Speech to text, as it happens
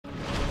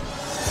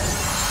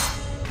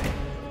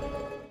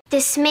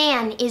This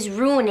man is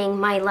ruining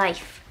my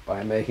life.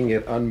 By making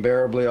it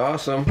unbearably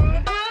awesome.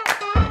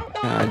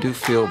 I do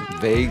feel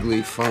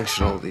vaguely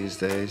functional these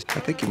days.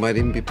 I think you might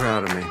even be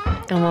proud of me.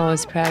 I'm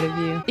always proud of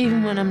you,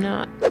 even when I'm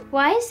not.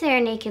 Why is there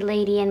a naked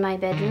lady in my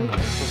bedroom? Well,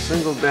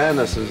 single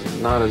dadness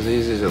is not as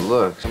easy as it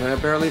looks. I mean, I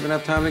barely even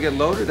have time to get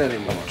loaded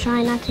anymore.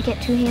 Try not to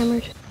get too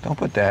hammered. Don't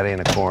put Daddy in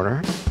a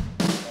corner.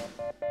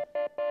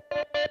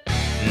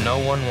 No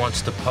one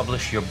wants to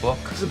publish your book?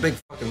 It's a big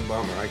fucking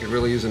bummer. I could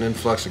really use an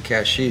influx of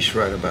cashish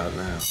right about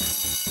now.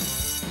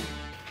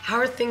 How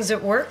are things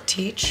at work,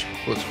 Teach?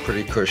 Well, it's a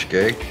pretty cush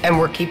gig. And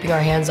we're keeping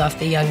our hands off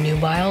the young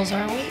nubiles,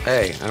 aren't we?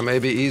 Hey, I may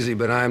be easy,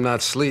 but I am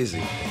not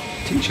sleazy.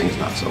 Teaching's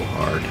not so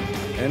hard.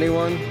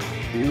 Anyone?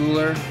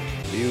 Bueller?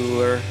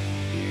 Bueller?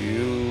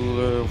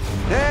 Bueller?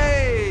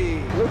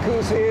 Hey! Look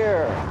who's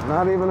here.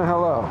 Not even a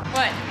hello.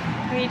 What?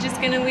 Are you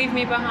just gonna leave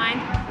me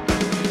behind?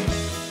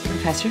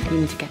 Professor, you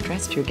need to get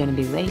dressed. You're gonna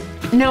be late.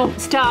 No,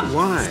 stop.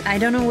 Why? I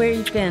don't know where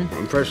you've been.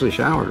 I'm freshly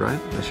showered, right?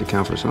 That should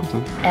count for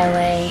something.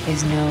 LA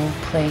is no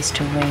place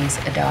to raise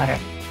a daughter.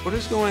 What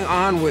is going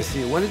on with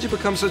you? When did you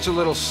become such a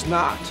little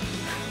snot?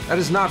 That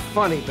is not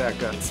funny,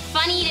 Becca. It's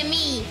funny to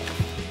me.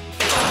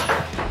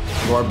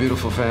 To our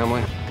beautiful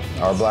family,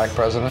 our black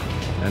president,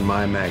 and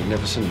my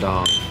magnificent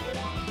dong.